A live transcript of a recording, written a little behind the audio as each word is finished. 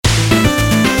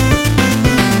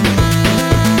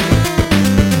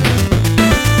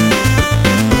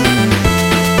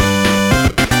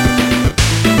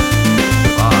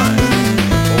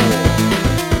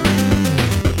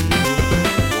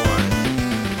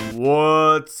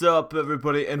What's up,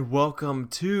 everybody, and welcome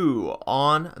to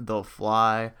On the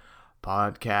Fly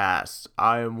Podcast.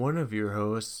 I am one of your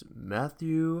hosts,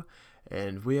 Matthew,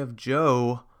 and we have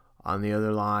Joe on the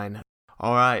other line.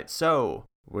 All right, so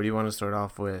what do you want to start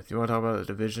off with? You want to talk about the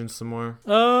division some more?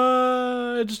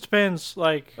 It just depends.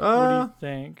 Like, what do you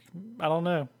think? I don't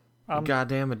know. I'm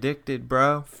goddamn addicted,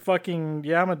 bro.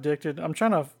 I'm addicted.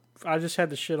 I just had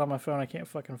the shit on my phone. I can't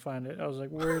fucking find it. I was like,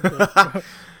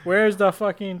 where's the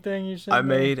fucking thing you said? I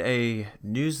made a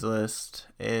news list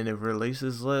and a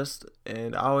releases list,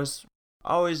 and I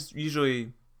always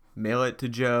usually mail it to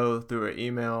Joe through an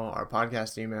email, our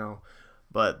podcast email.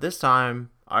 But this time,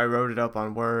 I wrote it up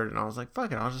on Word, and I was like,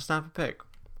 fuck it, I'll just snap a pic.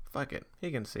 Fuck it, he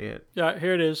can see it. Yeah,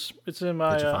 here it is. It's in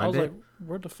my... Did you find I was it? like,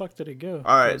 where the fuck did it go?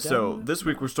 All right, so this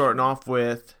week we're starting off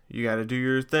with, you got to do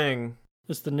your thing.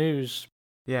 It's the news.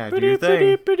 Yeah, do your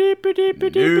thing. News.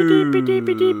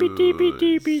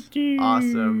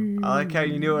 Awesome. I like how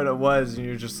you knew what it was, and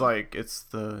you're just like, it's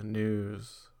the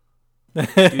news. One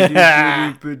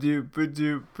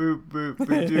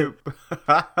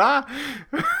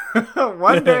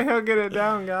day he'll get it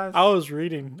down, guys. I was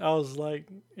reading. I was like,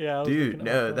 yeah. I was Dude,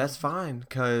 no, that's fine,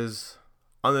 because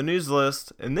on the news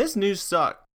list, and this news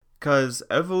sucked, because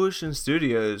Evolution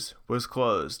Studios was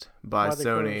closed by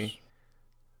Sony.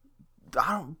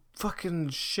 I don't fucking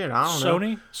shit. I don't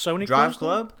know. Sony Drive closed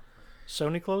Club? them?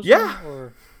 Sony closed Yeah. them?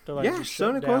 Or like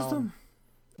Sony closed them.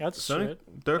 That's Sony.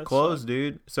 shit. They're closed,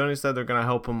 dude. Sony said they're gonna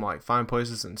help them like find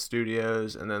places in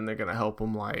studios, and then they're gonna help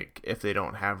them like if they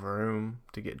don't have room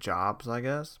to get jobs, I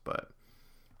guess. But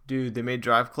dude, they made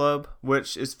Drive Club,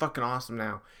 which is fucking awesome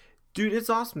now. Dude, it's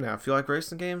awesome now. If you like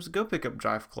racing games, go pick up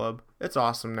Drive Club. It's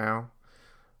awesome now.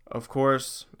 Of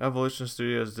course, Evolution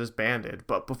Studios disbanded,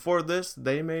 but before this,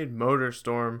 they made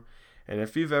MotorStorm, and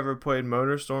if you've ever played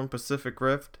MotorStorm Pacific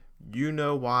Rift, you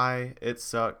know why it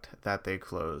sucked that they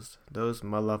closed. Those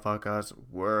motherfuckers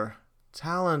were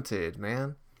talented,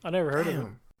 man. I never heard of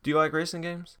them. Do you like racing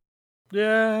games?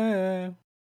 Yeah.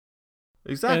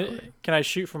 Exactly. Can I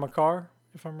shoot from a car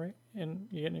if I'm and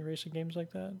you get any racing games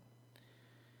like that?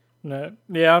 No.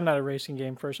 Yeah, I'm not a racing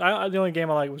game person. The only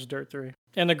game I like was Dirt 3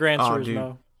 and the Gran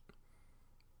Turismo.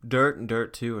 Dirt and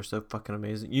Dirt 2 are so fucking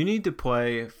amazing. You need to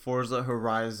play Forza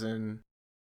Horizon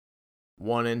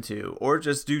 1 and 2, or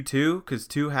just do 2, because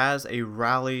 2 has a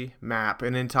rally map,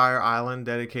 an entire island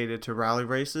dedicated to rally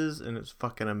races, and it's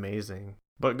fucking amazing.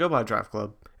 But go buy Drive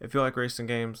Club. If you like racing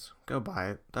games, go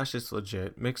buy it. That's just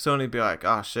legit. Make Sony be like,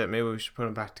 oh shit, maybe we should put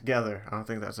them back together. I don't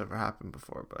think that's ever happened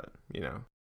before, but you know.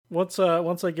 Once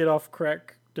I get off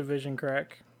Division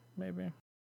crack, maybe.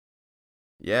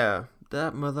 Yeah,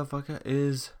 that motherfucker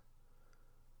is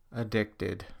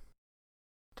addicted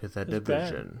to the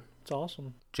Division. Bad. It's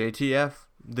awesome. JTF.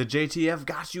 The JTF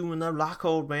got you in the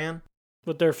lockhold, man.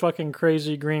 With their fucking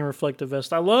crazy green reflective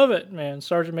vest. I love it, man.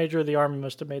 Sergeant Major of the Army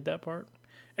must have made that part.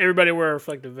 Everybody wear a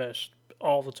reflective vest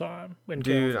all the time.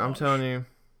 Dude, I'm telling you,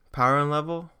 power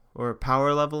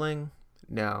leveling?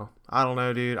 No. I don't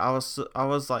know, dude. I was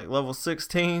like level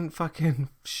 16, fucking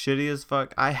shitty as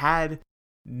fuck. I had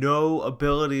no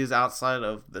abilities outside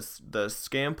of the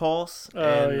scan pulse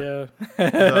and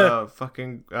the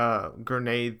fucking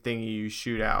grenade thingy you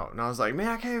shoot out, and I was like, man,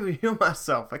 I can't even heal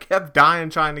myself. I kept dying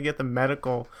trying to get the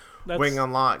medical wing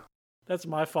unlocked. That's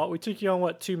my fault. We took you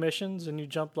on 2 missions and you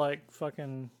jumped like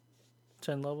fucking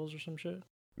 10 levels or some shit.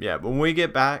 Yeah, but when we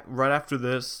get back right after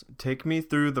this, take me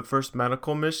through the first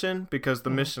medical mission, because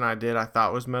the mission I did I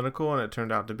thought was medical, and it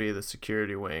turned out to be the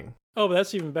security wing. Oh, but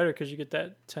that's even better because you get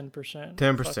that 10%.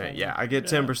 10%, yeah. I get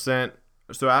 10%.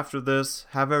 So after this,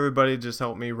 have everybody just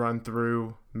help me run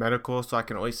through medical so I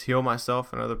can at least heal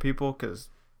myself and other people, because,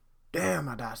 damn,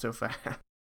 I die so fast.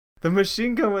 The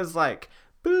machine gun was like,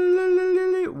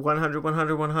 100, 100,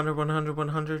 100, 100,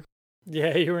 100.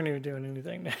 Yeah, you weren't even doing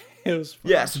anything. It was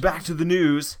fun. Yes, back to the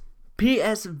news.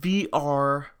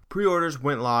 PSVR pre-orders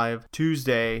went live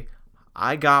Tuesday.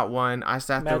 I got one. I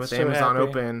sat there with Amazon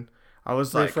open. I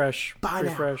was like, buy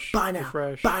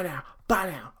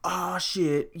now. Oh,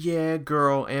 shit. Yeah,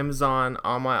 girl. Amazon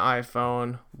on my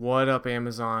iPhone. What up,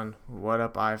 Amazon? What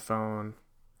up, iPhone?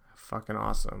 Fucking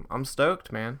awesome. I'm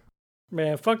stoked, man.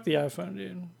 Man, fuck the iPhone,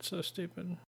 dude. It's so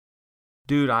stupid.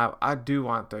 Dude, I do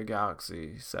want the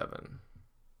Galaxy 7.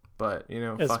 But, you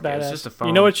know, fuck it. It's just a phone.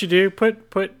 You know what you do?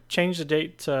 Change the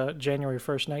date to January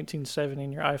 1st, 1970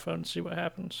 in your iPhone and see what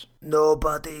happens.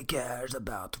 Nobody cares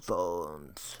about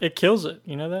phones. It kills it.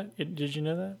 You know that? Did you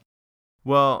know that?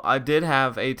 Well, I did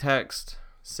have a text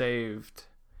saved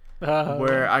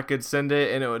where I could send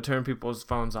it and it would turn people's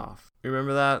phones off. You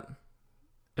remember that?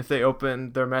 If they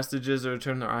opened their messages, it would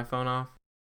turn their iPhone off.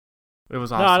 It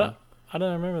was awesome. No, I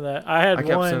don't remember that. I had I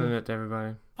kept one. sending it to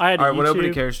everybody. I had a All right, well, nobody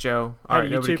YouTube. cares, Joe. I All had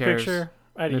right, a nobody YouTube cares. picture.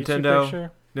 I had a Nintendo. YouTube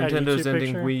picture. Nintendo's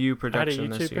ending picture. Wii U I had a production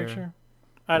YouTube this year. picture.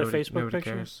 I had a Facebook nobody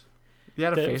picture. Cares. You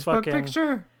had a that Facebook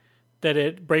picture? That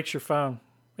it breaks your phone.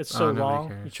 It's so long.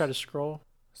 Cares. You try to scroll.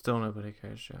 Still nobody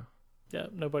cares, Joe. Yeah,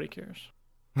 nobody cares.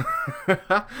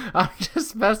 I'm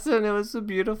just messing. It was a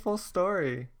beautiful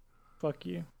story. Fuck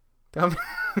you. I'm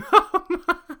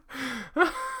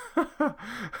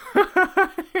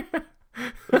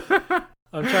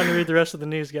trying to read the rest of the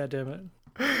news, goddammit.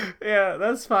 Yeah,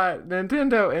 that's fine.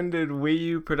 Nintendo ended Wii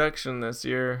U production this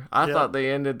year. I thought they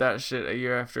ended that shit a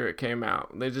year after it came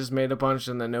out. They just made a bunch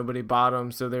and then nobody bought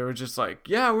them, so they were just like,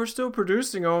 yeah, we're still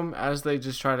producing them, as they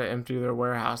just try to empty their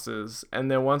warehouses.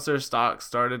 And then once their stock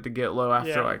started to get low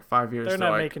after like 5 years, they're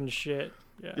not making shit.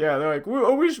 Yeah, they're like,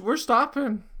 we're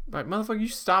stopping. Like, motherfucker, you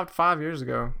stopped 5 years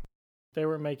ago. They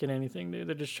weren't making anything, dude.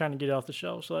 They're just trying to get off the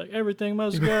shelves. Like, everything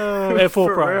must go at full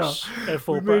price. Real. At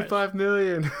full we price. Made $5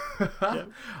 million. Yep.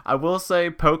 I will say,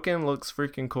 Pokken looks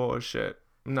freaking cool as shit.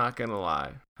 I'm not gonna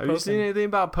lie. Have you seen anything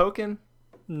about Pokken?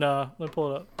 Nah, let me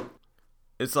pull it up.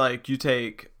 It's like you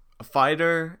take a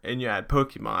fighter and you add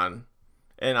Pokemon,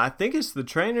 and I think it's the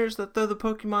trainers that throw the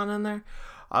Pokemon in there.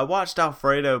 I watched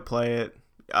Alfredo play it.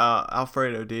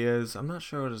 Alfredo Diaz. I'm not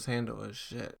sure what his handle is.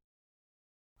 Shit.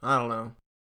 I don't know.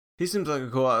 He seems like a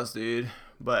cool ass dude,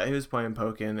 but he was playing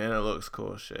Pokken and it looks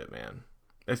cool as shit, man.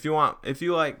 If you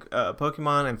like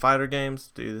Pokemon and fighter games,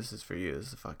 dude, this is for you. This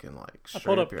is fucking like straight I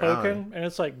pulled up your alley. Pokken and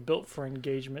it's like built for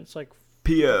engagement. It's like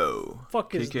P.O.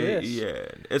 Fuck is this?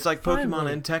 K-K-E-N. It's like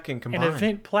Pokemon and Tekken combined. An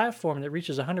event platform that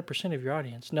reaches 100% of your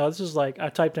audience. No, this is like, I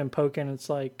typed in Pokken. It's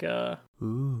like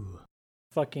Ooh.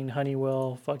 Fucking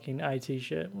Honeywell, fucking IT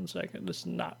shit. 1 second. This is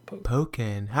not Pokken.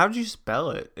 Pokken. How'd you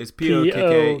spell it? It's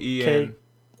P-O-K-K-E-N.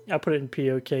 I put it in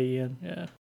P-O-K-E-N. Yeah.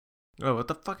 Oh, what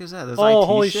the fuck is that? There's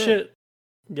holy shit.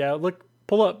 Yeah, look,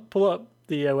 pull up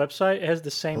the website. It has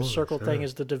the same circle thing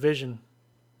as the Division.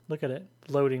 Look at it.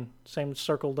 Loading. Same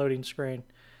circle loading screen.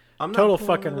 Total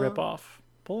fucking ripoff.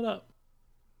 Pull it up.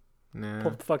 Nah.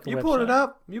 Pull the fucking you website. pulled it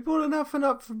up. You pulled enough and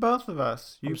up for both of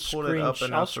us. You I'm pulled it up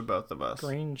enough for both of us.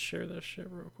 Screen share this shit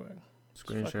real quick.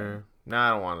 Screen share. Nah, I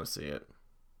don't want to see it.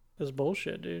 It's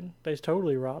bullshit, dude. They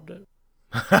totally robbed it.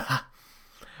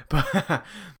 But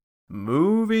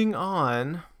moving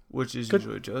on, which is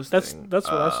usually Joe's thing. That's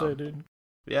what I say, dude.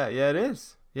 Yeah, it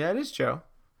is. Yeah, it is, Joe.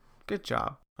 Good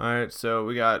job. All right, so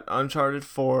we got Uncharted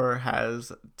 4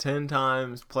 has 10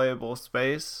 times playable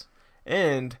space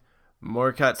and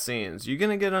more cutscenes. You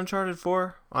gonna get Uncharted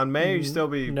 4 on May? Or you still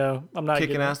be I'm not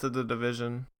kicking ass at the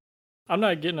Division? I'm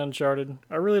not getting Uncharted.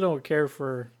 I really don't care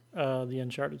for the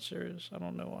Uncharted series. I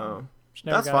don't know why. Oh,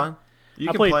 that's fine. You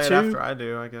can play it after I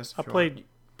do, I guess. I played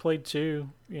 2.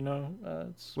 You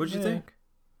know, what'd you think?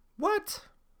 What?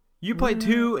 You played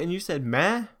 2 and you said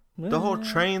meh? The whole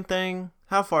train thing.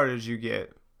 How far did you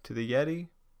get? To the Yeti?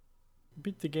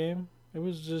 Beat the game. It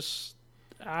was just,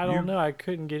 I don't know. I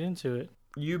couldn't get into it.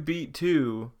 You beat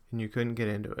 2 and you couldn't get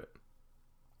into it.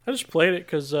 I just played it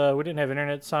because we didn't have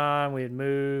internet time. We had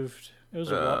moved. It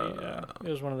was it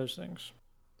was one of those things.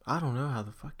 I don't know how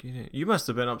the fuck you did. You must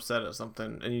have been upset at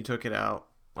something and you took it out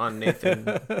on Nathan.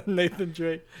 Nathan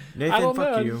Drake. Nathan,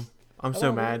 fuck you. I'm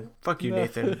so mad. Fuck you,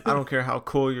 Nathan. I don't care how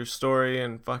cool your story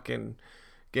and fucking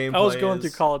gameplay is. I was going through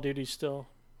Call of Duty still.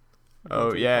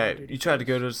 Oh, yeah. You tried to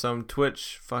go to some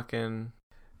Twitch fucking...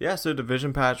 Yeah, so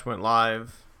Division patch went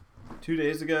live 2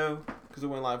 days ago because it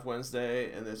went live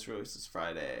Wednesday and this releases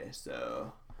Friday.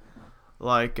 So,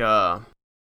 like,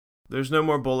 there's no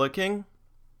more Bullet King,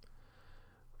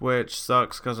 which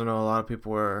sucks because I know a lot of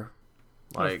people were,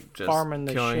 like, just farming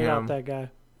the killing shit him. out that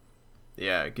guy.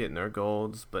 Yeah, getting their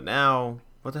golds. But now,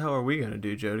 what the hell are we going to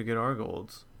do, Joe, to get our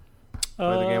golds?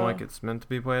 Play the game like it's meant to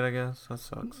be played, I guess. That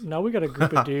sucks. No, we got a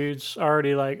group of dudes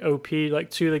already like OP.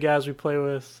 Like 2 of the guys we play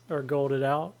with are golded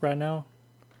out right now.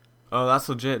 Oh, that's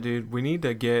legit, dude. We need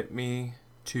to get me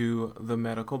to the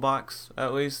medical box,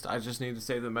 at least. I just need to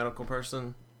save the medical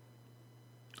person.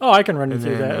 Oh, I can run you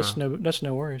through that. That's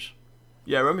no worries.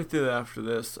 Yeah, run me through that after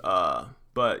this.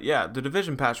 But yeah, the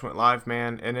Division patch went live,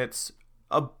 man, and it's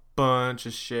a bunch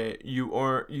of shit. You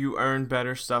earn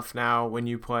better stuff now when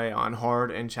you play on hard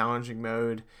and challenging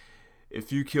mode.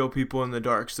 If you kill people in the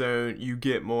dark zone, you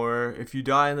get more. If you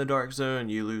die in the dark zone,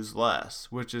 you lose less,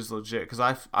 which is legit. Because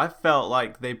I felt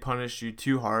like they punished you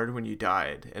too hard when you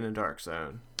died in a dark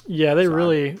zone. Yeah, they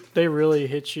really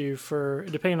hit you for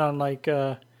depending on like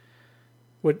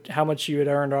how much you had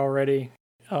earned already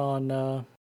on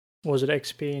was it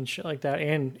XP and shit like that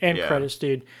and credits,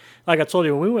 dude. Like I told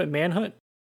you, when we went manhunt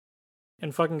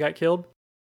and fucking got killed,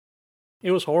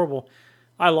 it was horrible.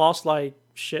 I lost like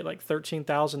shit like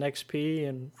 13,000 XP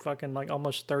and fucking like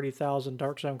almost 30,000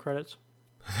 Dark Zone credits.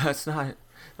 That's not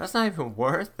even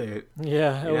worth it.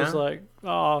 Yeah, it was like,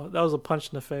 oh, that was a punch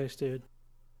in the face, dude.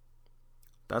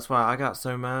 That's why I got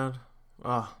so mad.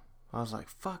 Oh, I was like,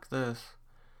 fuck this.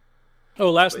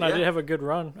 Oh, last night I did have a good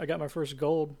run. I got my first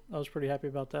gold. I was pretty happy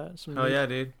about that.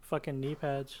 Dude. Fucking knee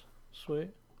pads. Sweet.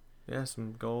 Yeah,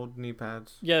 some gold knee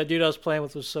pads. Yeah, the dude I was playing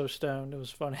with was so stoned. It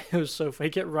was funny. It was so funny.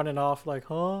 He kept running off like,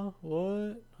 huh?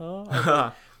 What? Huh?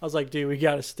 I was like, dude, we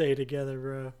gotta stay together,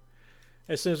 bro.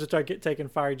 As soon as we start taking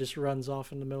fire, he just runs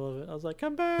off in the middle of it. I was like,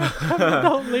 come back.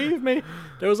 Don't leave me.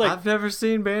 There was like, I've never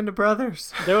seen Band of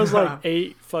Brothers. There was like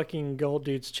 8 fucking gold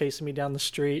dudes chasing me down the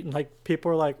street. And like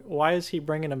people were like, why is he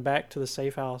bringing him back to the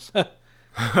safe house?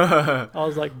 I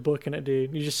was like booking it,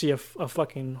 dude. You just see a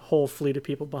fucking whole fleet of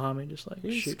people behind me just like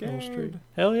shooting on the street.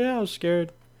 Hell yeah, I was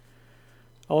scared.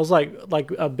 I was like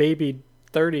a baby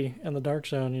 30 in the Dark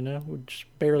Zone, you know? Just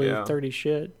barely 30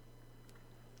 shit.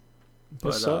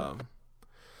 But,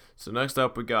 so next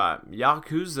up we got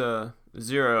Yakuza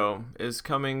 0 is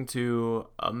coming to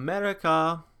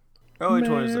America early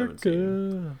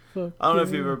 2017. I don't know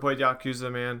if you've ever played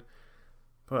Yakuza, man,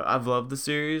 but I've loved the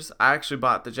series. I actually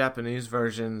bought the Japanese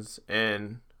versions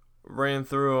and ran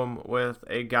through them with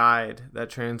a guide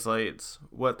that translates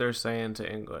what they're saying to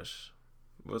English.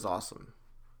 It was awesome.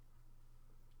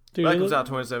 Dude, that comes out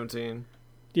 2017.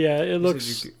 Yeah, it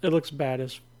looks bad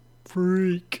as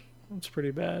freak. It's pretty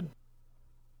bad.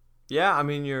 Yeah, I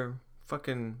mean, you're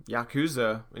fucking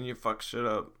Yakuza and you fuck shit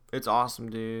up. It's awesome,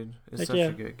 dude. It's such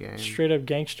a good game. Straight up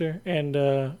gangster, and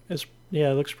it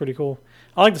looks pretty cool.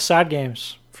 I like the side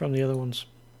games from the other ones.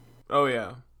 Oh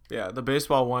yeah, yeah. The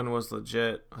baseball one was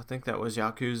legit. I think that was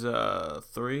Yakuza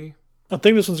 3. I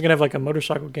think this one's gonna have like a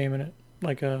motorcycle game in it,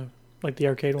 like the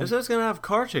arcade one. This is gonna have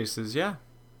car chases. Yeah.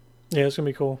 Yeah, it's gonna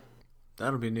be cool.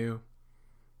 That'll be new.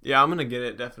 Yeah, I'm gonna get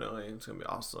it definitely. It's gonna be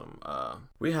awesome.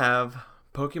 We have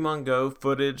Pokemon Go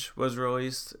footage was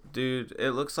released. Dude,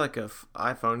 it looks like a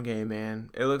iPhone game, man.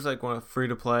 It looks like one free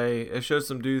to play. It shows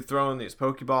some dude throwing these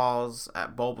Pokeballs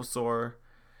at Bulbasaur,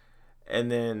 and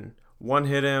then one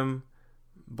hit him.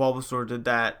 Bulbasaur did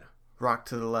that. Rock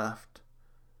to the left,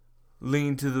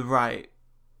 lean to the right,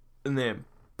 and then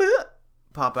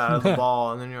pop out of the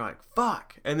ball, and then you're like,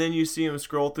 fuck. And then you see him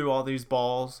scroll through all these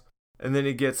balls, and then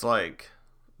he gets some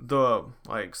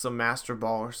Master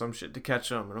Ball or some shit to catch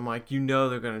them, and I'm like,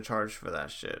 they're gonna charge for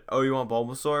that shit. Oh, you want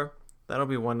Bulbasaur? That'll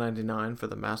be $199 for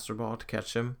the Master Ball to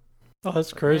catch him. Oh,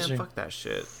 that's crazy. Man, fuck that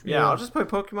shit. Yeah, I'll just play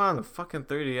Pokemon on the fucking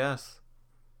 3DS.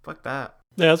 Fuck that.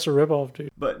 Yeah, that's a ripoff, dude.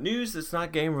 But news that's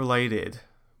not game related,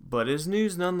 but is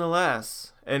news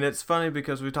nonetheless. And it's funny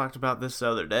because we talked about this the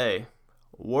other day.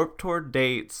 Warped Tour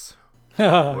dates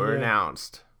were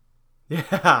announced.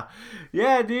 Yeah.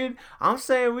 Yeah, dude. I'm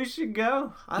saying we should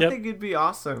go. I think it'd be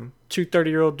awesome. 2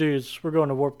 30-year-old dudes. We're going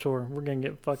to Warped Tour. We're going to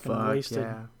get fucking wasted.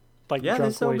 Yeah. Like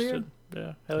drunk wasted. Beer.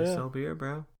 Yeah. Hell yeah. They sell beer,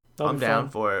 bro. I'm down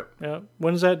for it. Yeah.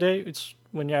 When's that date? It's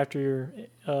when you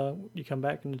you come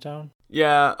back into town?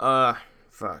 Yeah,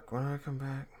 fuck. When do I come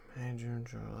back? May, June,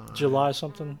 July. July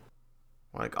something?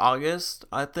 Like August,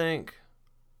 I think.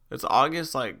 It's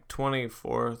August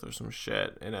 24th or some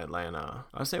shit in Atlanta.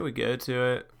 I say we go to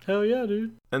it. Hell yeah,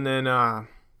 dude. And then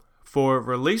for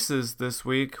releases this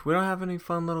week, we don't have any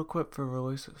fun little quip for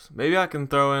releases. Maybe I can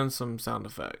throw in some sound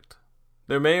effect.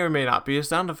 There may or may not be a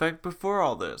sound effect before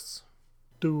all this.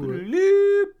 Do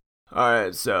it.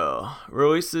 Alright, so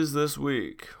releases this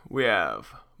week. We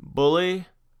have Bully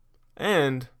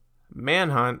and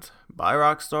Manhunt by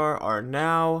Rockstar are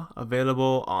now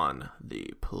available on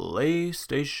the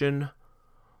PlayStation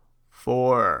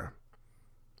 4.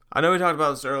 I know we talked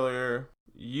about this earlier.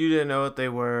 You didn't know what they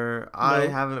were. No. I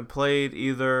haven't played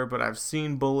either, but I've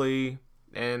seen Bully.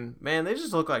 And, man, they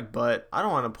just look like butt. I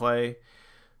don't want to play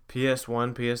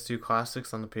PS1, PS2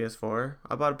 classics on the PS4.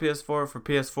 I bought a PS4 for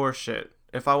PS4 shit.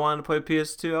 If I wanted to play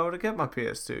PS2, I would have kept my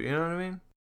PS2. You know what I mean?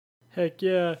 Heck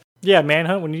yeah. Yeah,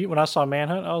 Manhunt. When I saw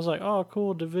Manhunt, I was like, "Oh,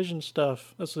 cool, Division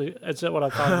stuff." That's what I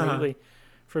thought immediately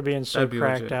for being so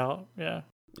cracked legit. Out. Yeah.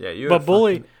 Yeah, you. But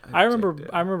Bully, I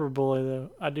remember Bully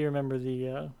though. I do remember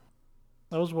the.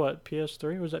 That was what, PS3?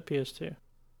 Or was that PS2?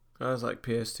 That was like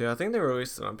PS2. I think they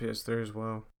released it on PS3 as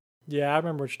well. Yeah, I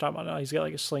remember what you're talking about now. He's got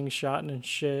like a slingshot and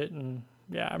shit, and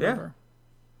yeah, I remember.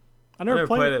 I never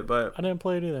played it, but I didn't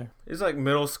play it either. He's like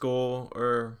middle school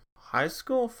or high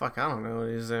school? Fuck, I don't know what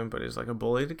he's in, but he's like a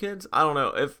bully to kids. I don't know.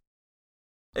 If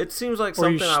it seems like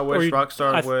something I wish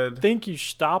Rockstar would. I think you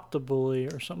stop the bully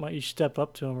or something, like you step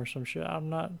up to him or some shit. I don't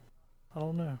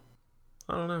know.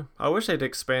 I wish they'd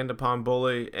expand upon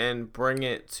Bully and bring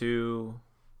it to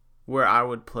where I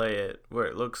would play it, where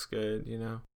it looks good, you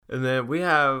know. And then we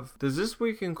have, does this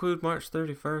week include March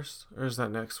 31st? Or is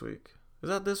that next week? Is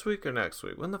that this week or next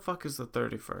week? When the fuck is the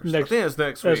 31st? I think it's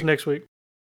next week. That's next week.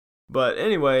 But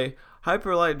anyway,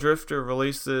 Hyper Light Drifter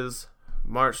releases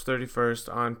March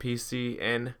 31st on PC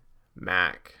and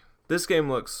Mac. This game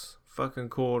looks fucking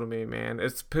cool to me, man.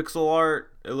 It's pixel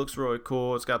art. It looks really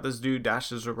cool. It's got this dude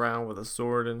dashes around with a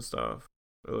sword and stuff.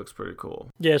 It looks pretty cool.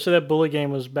 Yeah, so that bully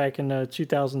game was back in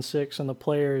 2006, and the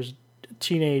player is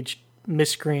teenage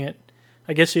miscreant.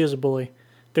 I guess he is a bully.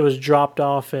 That was dropped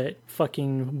off at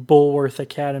fucking Bulworth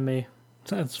Academy.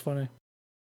 That's funny.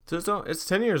 So it's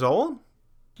 10 years old?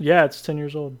 Yeah, it's 10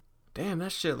 years old. Damn,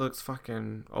 that shit looks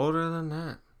fucking older than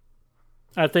that.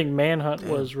 I think Manhunt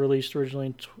was released originally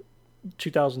in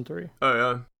 2003. Oh,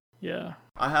 yeah? Yeah.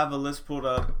 I have a list pulled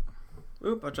up.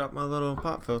 Oop, I dropped my little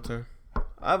pop filter.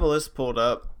 I have a list pulled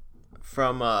up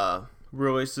from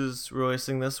releases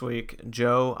releasing this week.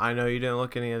 Joe, I know you didn't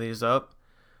look any of these up,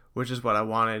 which is what I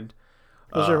wanted.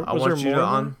 Was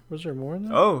there more in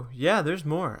there? Oh, yeah, there's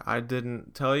more. I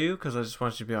didn't tell you because I just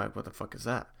want you to be like, what the fuck is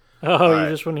that? Oh, you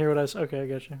just want to hear what I said? Okay, I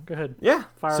got you. Go ahead. Yeah.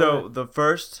 Fire away.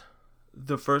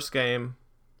 the first game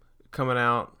coming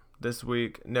out this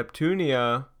week,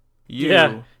 Neptunia.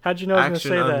 Yeah. How'd you know I was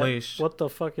Action going to say Unleashed. that? What the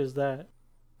fuck is that?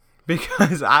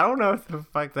 Because I don't know what the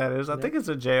fuck that is. I think it's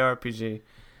a JRPG.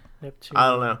 Neptunia. I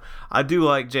don't know. I do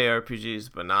like JRPGs,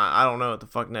 but I don't know what the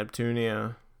fuck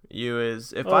Neptunia U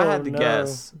is. If I had to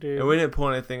guess, dude. and we didn't pull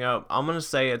anything up, I'm going to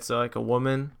say it's like a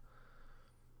woman.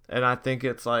 And I think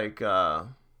it's like, I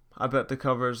bet the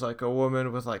cover is like a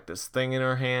woman with like this thing in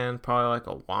her hand, probably like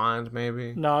a wand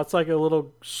maybe. No, it's like a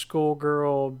little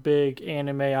schoolgirl, big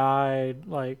anime-eyed,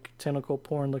 like tentacle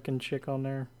porn looking chick on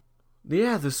there.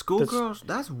 Yeah, the schoolgirls.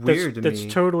 That's weird to me.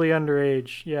 That's totally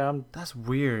underage. Yeah, That's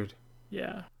weird.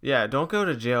 Yeah. Yeah, don't go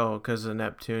to jail because of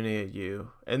Neptunia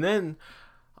U. And then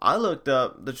I looked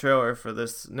up the trailer for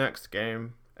this next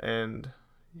game, and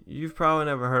you've probably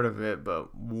never heard of it,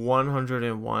 but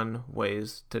 101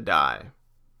 Ways to Die.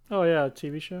 Oh yeah, a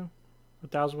TV show?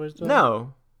 1,000 Ways to Die?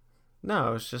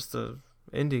 No, it's just a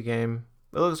indie game.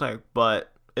 It looks like,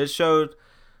 but the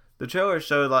trailer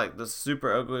showed like the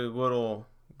super ugly little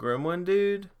gremlin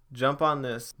dude jump on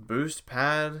this boost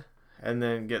pad and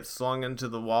then get slung into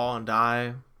the wall and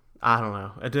die. I don't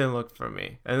know. It didn't look for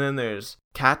me. And then there's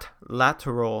Cat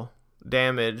Lateral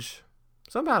Damage.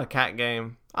 Something about a cat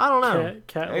game. I don't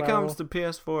know. It comes to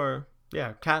PS4.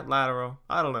 Yeah, Cat Lateral.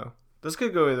 I don't know. This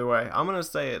could go either way. I'm going to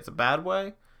say it's a bad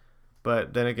way.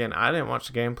 But then again, I didn't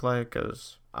watch the gameplay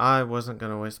because I wasn't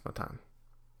going to waste my time.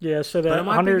 Yeah, so that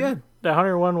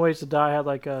 101 Ways to Die had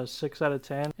like a 6 out of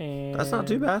 10. And that's not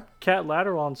too bad. Cat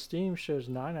Lateral on Steam shows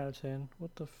 9 out of 10.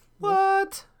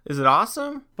 What? Is it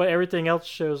awesome? But everything else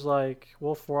shows like,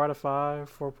 4 out of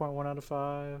 5, 4.1 out of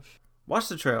 5. Watch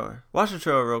the trailer. Watch the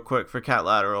trailer real quick for Cat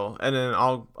Lateral, and then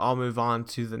I'll move on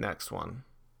to the next one.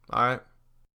 All right?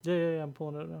 Yeah, I'm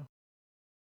pulling it up now.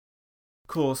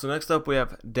 Cool. So next up we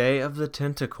have Day of the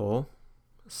Tentacle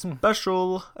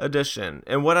Special Edition.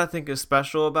 And what I think is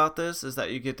special about this is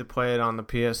that you get to play it on the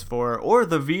PS4 or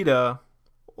the Vita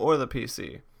or the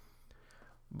PC.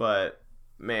 But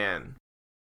man,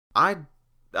 I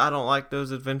don't like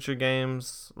those adventure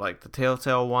games, like the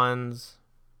Telltale ones.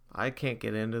 I can't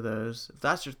get into those. If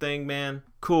that's your thing, man,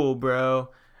 cool,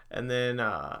 bro. And then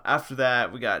after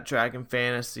that, we got Dragon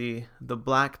Fantasy, The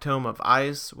Black Tome of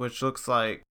Ice, which looks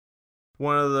like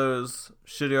one of those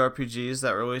shitty RPGs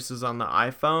that releases on the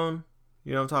iPhone.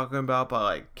 You know what I'm talking about? By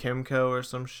like Kimco or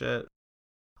some shit.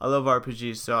 I love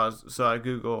RPGs, so I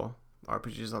Google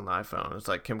RPGs on the iPhone. It's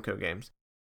like Kimco games.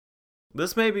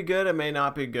 This may be good, it may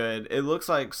not be good. It looks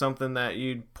like something that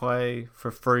you'd play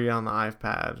for free on the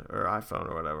iPad or iPhone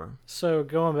or whatever. So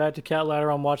going back to Cat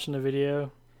Ladder, I'm watching the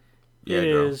video. Yeah, it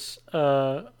is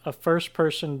a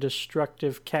first-person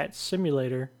destructive cat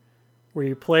simulator where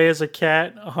you play as a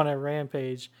cat on a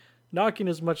rampage, knocking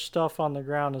as much stuff on the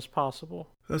ground as possible.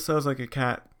 That sounds like a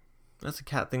cat. That's a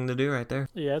cat thing to do right there.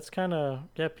 Yeah, it's kind of...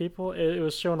 Yeah, people... It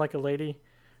was showing like a lady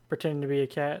pretending to be a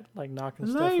cat, like knocking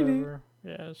stuff over.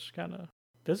 Yeah, it's kind of...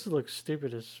 This looks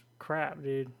stupid as crap,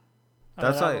 dude.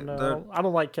 I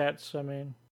don't like cats, I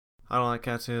mean... I don't like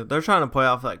cats either. They're trying to play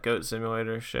off that Goat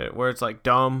Simulator shit, where it's like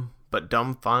dumb, but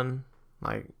dumb fun.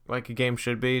 Like a game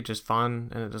should be, just fun,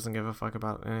 and it doesn't give a fuck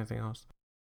about anything else.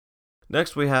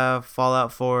 Next we have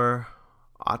Fallout 4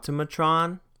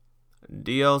 Automatron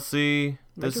DLC.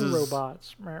 Making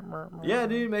robots. Yeah,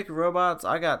 dude, making robots.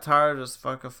 I got tired of this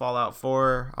fucking Fallout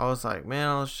 4. I was like,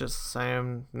 man, let's just say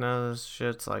none of this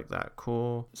shit's like that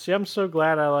cool. See, I'm so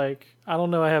glad I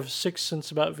don't know, I have 6th sense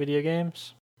about video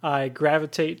games. I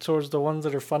gravitate towards the ones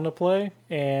that are fun to play,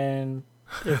 and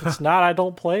if it's not, I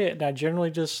don't play it. And I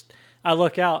generally I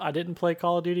look out. I didn't play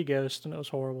Call of Duty Ghost, and it was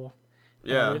horrible.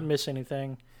 Yeah. I didn't miss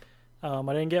anything. I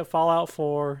didn't get Fallout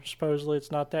 4. Supposedly,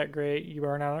 it's not that great. You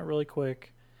burn out it really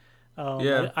quick.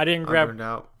 I didn't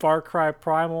grab Far Cry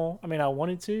Primal. I mean, I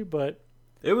wanted to, but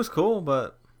it was cool,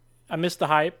 but I missed the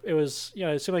hype. It was,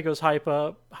 it seemed like it was hyped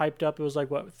up. It was like,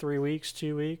 3 weeks,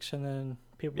 2 weeks, and then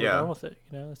people were done with it.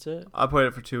 That's it. I played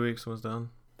it for 2 weeks and was done.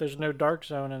 There's no Dark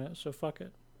Zone in it, so fuck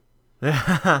it.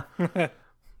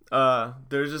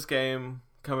 There's this game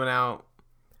coming out,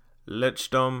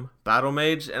 Lichdom Battle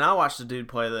Mage, and I watched a dude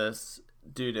play this.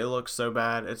 Dude, it looks so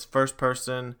bad. It's first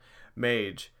person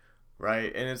mage,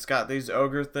 right? And it's got these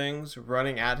ogre things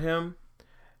running at him,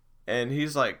 and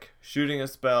he's like shooting a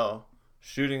spell,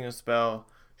 shooting a spell,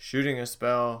 shooting a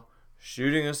spell,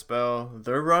 shooting a spell.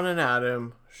 They're running at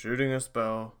him, shooting a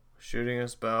spell, shooting a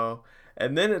spell,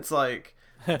 and then it's like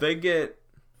they get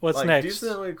what's next?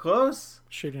 Decently close.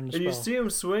 Shooting the spell. And you see them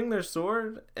swing their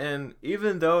sword, and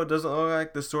even though it doesn't look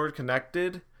like the sword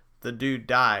connected, the dude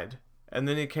died. And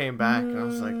then he came back, and I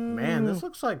was like, man, this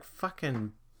looks like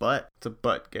fucking butt. It's a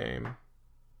butt game.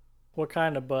 What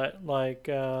kind of butt? Like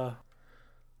a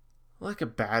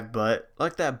bad butt.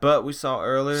 Like that butt we saw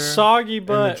earlier. Soggy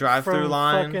butt. In the drive-thru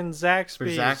line. Fucking Zaxby's. For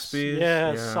Zaxby's.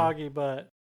 Yeah, soggy butt.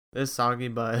 This soggy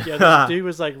butt. Yeah, this dude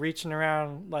was like reaching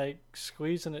around, like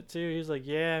squeezing it too. He's like,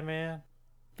 yeah, man.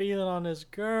 Feeling on this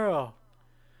girl.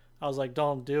 I was like,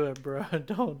 don't do it, bro.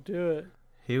 Don't do it.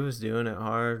 He was doing it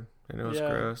hard, and it was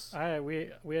gross.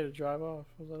 We had to drive off.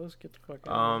 I was like, let's get the fuck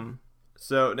out.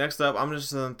 So next up, I'm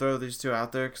just gonna throw these two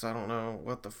out there because I don't know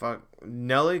what the fuck.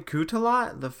 Nelly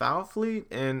Kutalot, the Foul Fleet,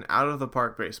 and Out of the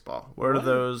Park Baseball. What are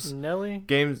those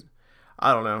games?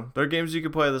 I don't know. They're games you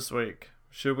can play this week.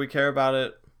 Should we care about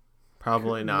it?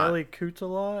 Probably not. Nelly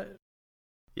Kutalot?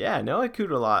 Yeah, Nelly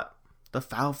Kutalot. The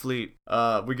Foul Fleet.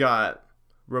 We got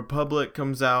Republic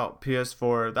comes out,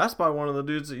 PS4. That's by one of the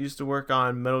dudes that used to work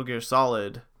on Metal Gear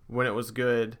Solid when it was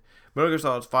good. Metal Gear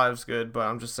Solid 5 is good, but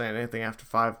I'm just saying anything after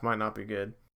 5 might not be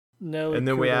good. Nelly and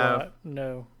then Kutalot. we have...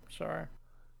 No, sorry.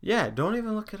 Yeah, don't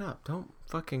even look it up. Don't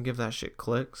fucking give that shit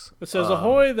clicks. It says,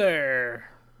 ahoy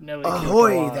there, Nelly Kutalot.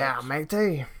 Ahoy there,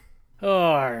 matey.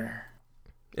 Arr.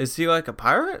 Is he like a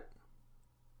pirate?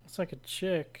 It's like a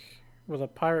chick with a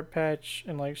pirate patch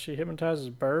and like she hypnotizes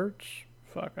birds.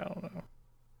 Fuck, I don't know.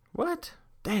 What?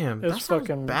 Damn, it's that sounds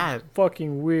fucking bad.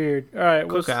 Fucking weird. All right,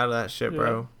 click out of that shit,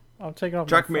 bro. I'm taking off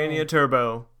Trackmania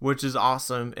Turbo, which is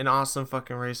awesome, an awesome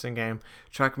fucking racing game.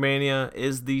 Trackmania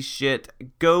is the shit.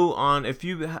 Go on if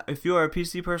you are a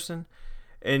PC person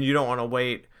and you don't want to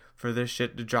wait for this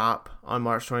shit to drop on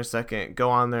March 22nd.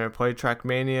 Go on there and play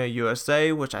Trackmania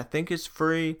USA, which I think is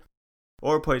free,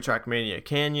 or play Trackmania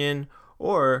Canyon,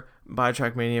 or buy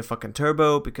Trackmania fucking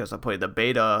Turbo because I played the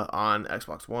beta on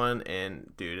Xbox One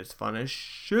and dude, it's fun as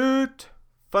shit.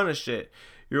 Fun as shit.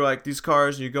 You're like these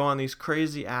cars, and you go on these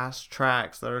crazy ass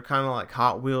tracks that are kind of like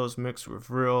Hot Wheels mixed with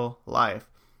real life.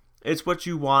 It's what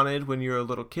you wanted when you were a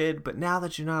little kid, but now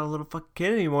that you're not a little fucking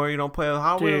kid anymore, you don't play with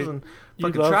Hot Wheels and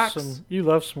fucking tracks. You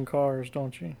love some cars,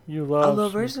 don't you? I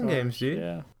love racing games, dude.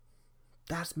 Yeah.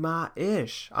 That's my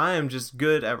ish. I am just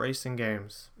good at racing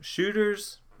games.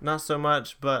 Shooters, not so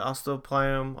much, but I'll still play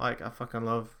them. Like, I fucking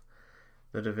love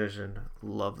The Division.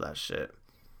 Love that shit.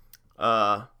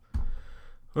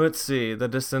 Let's see. The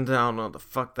Descendant, I don't know what the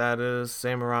fuck that is.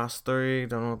 Samurai 3,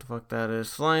 don't know what the fuck that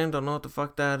is. Flame, don't know what the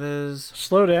fuck that is.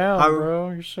 Slow down,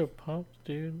 bro. You're so pumped,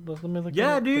 dude. Let me look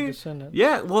at the Descendant.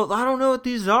 Yeah, well, I don't know what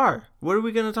these are. What are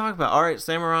we going to talk about? All right,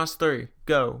 Samurai 3.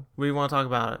 Go. What do you want to talk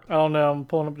about it? I don't know. I'm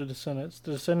pulling up The Descendants.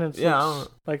 The Descendants is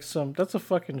like that's a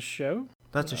fucking show?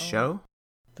 That's a show?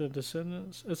 The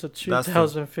Descendants. It's a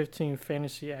 2015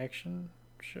 fantasy action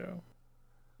show.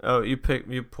 Oh, you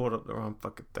pulled up the wrong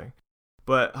fucking thing.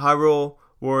 But Hyrule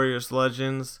Warriors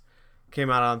Legends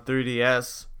came out on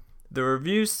 3DS. The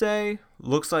reviews say,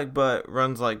 looks like butt,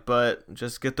 runs like butt.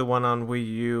 Just get the one on Wii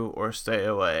U or stay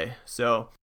away. So,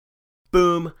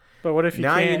 boom. But what if you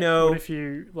now can't? You know what if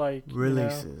you like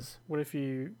releases? What if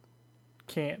you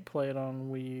can't play it on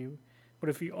Wii U? What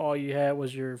if all you had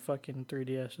was your fucking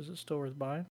 3DS? Is it still worth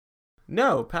buying?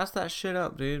 No, pass that shit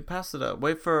up, dude. Pass it up.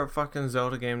 Wait for a fucking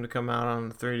Zelda game to come out on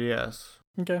the 3DS.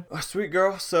 Okay. Sweet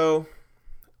girl. So,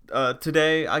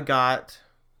 today I got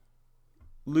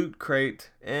Loot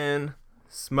Crate and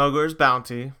Smuggler's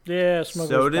Bounty. Yeah, Smuggler's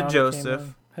Bounty. So did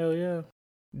Joseph. Hell yeah.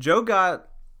 Joe got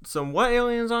some what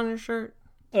aliens on your shirt?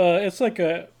 It's like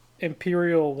a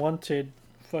Imperial Wanted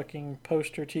fucking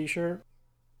poster T-shirt.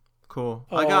 Cool.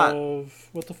 I got.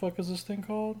 What the fuck is this thing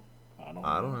called? I don't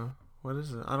know. What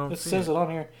is it? I don't. It says it on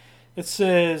here. It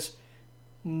says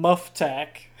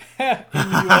Muftak.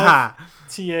 MUFTAK.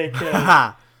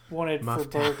 Wanted for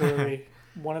burglary.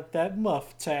 Wanted that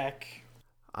Muftak.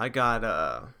 I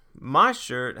got my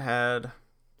shirt had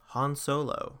Han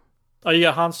Solo. Oh, you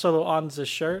got Han Solo on the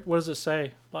shirt? What does it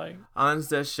say? Like on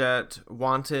the shirt,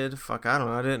 wanted. Fuck, I don't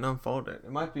know. I didn't unfold it.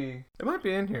 It might be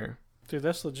in here. Dude,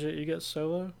 that's legit. You got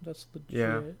Solo? That's legit.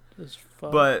 Yeah. As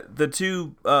fuck. But the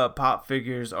two pop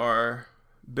figures are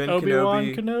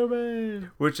Obi-Wan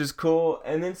Kenobi, which is cool.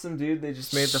 And then some dude they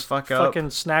just made the fuck up. Fucking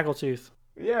Snaggletooth.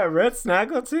 Yeah, Red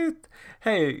Snaggletooth.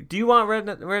 Hey, do you want Red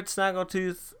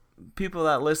Snaggletooth? People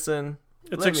that listen,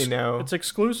 let me know. It's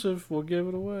exclusive. We'll give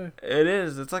it away. It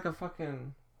is. It's like a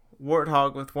fucking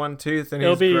warthog with one tooth, and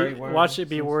it'll he's be great. Watch it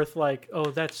be worth like,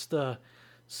 oh, that's the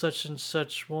such and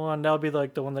such one. That'll be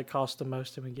like the one that cost the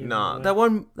most, and we give. Nah, it that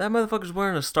motherfucker's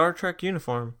wearing a Star Trek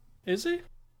uniform. Is he?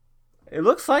 It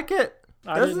looks like it,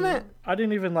 doesn't it? I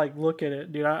didn't even like look at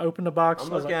it, dude. I opened the box.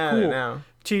 I'm I was looking like, at cool. it now.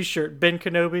 T-shirt, Ben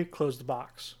Kenobi. Close the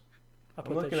box.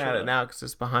 I'm looking at it now because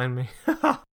it's behind me.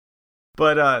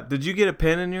 But did you get a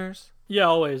pin in yours? Yeah,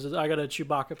 always. I got a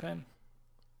Chewbacca pin.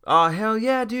 Oh hell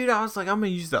yeah, dude! I was like, I'm gonna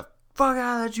use the fuck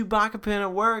out of that Chewbacca pin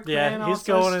at work. Yeah, man. he's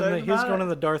going in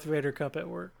the Darth Vader cup at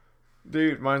work.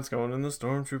 Dude, mine's going in the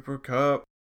Stormtrooper cup.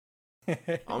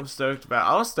 I'm stoked about it.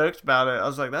 I was stoked about it. I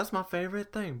was like, that's my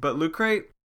favorite thing. But Loot Crate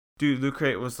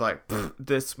was like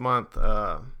this month.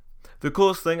 The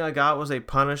coolest thing I got was a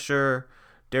Punisher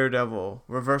Daredevil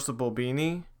reversible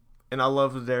beanie. And I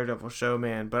love the Daredevil show,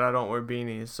 man, but I don't wear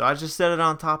beanies. So I just set it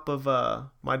on top of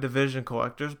my Division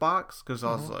Collector's box because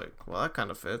I was like, well, that kind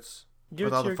of fits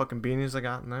with all the fucking beanies I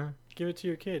got in there. Give it to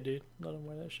your kid, dude. Let him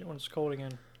wear that shit when it's cold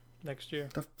again next year.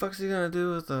 The fuck's he gonna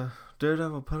do with the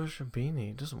Daredevil Punisher beanie?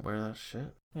 He doesn't wear that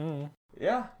shit.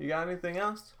 Yeah, you got anything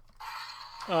else?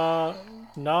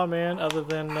 Nah, man. Other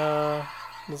than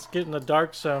let's get in the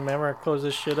dark zone, man. We're gonna close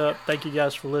this shit up. Thank you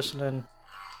guys for listening.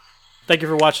 Thank you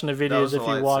for watching the videos if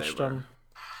you watched them.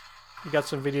 We got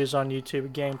some videos on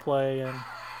YouTube, gameplay, and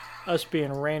us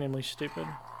being randomly stupid.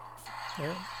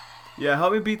 Yeah,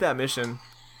 help me beat that mission.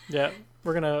 Yeah,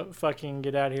 we're gonna fucking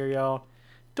get out of here, y'all.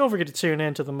 Don't forget to tune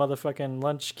in to the motherfucking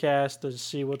Lunchcast to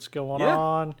see what's going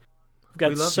on. We've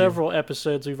got several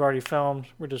episodes we've already filmed.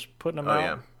 We're just putting them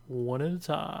out one at a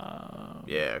time.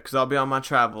 Yeah, because I'll be on my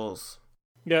travels.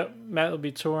 Yeah, Matt will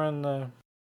be touring the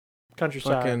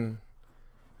countryside.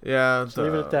 Yeah, so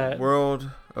leave it at that. World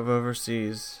of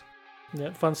overseas.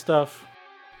 Yeah, fun stuff.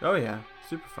 Oh yeah,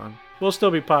 super fun. We'll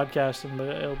still be podcasting, but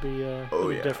it'll be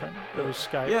different. It'll be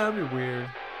Skype. Yeah, it'll be weird.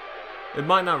 It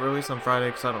might not release on Friday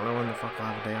because I don't know when the fuck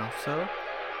I'll have a day off. So,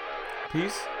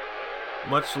 peace.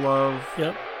 Much love.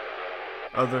 Yep.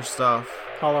 Other stuff.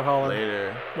 Holler.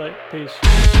 Later. Peace.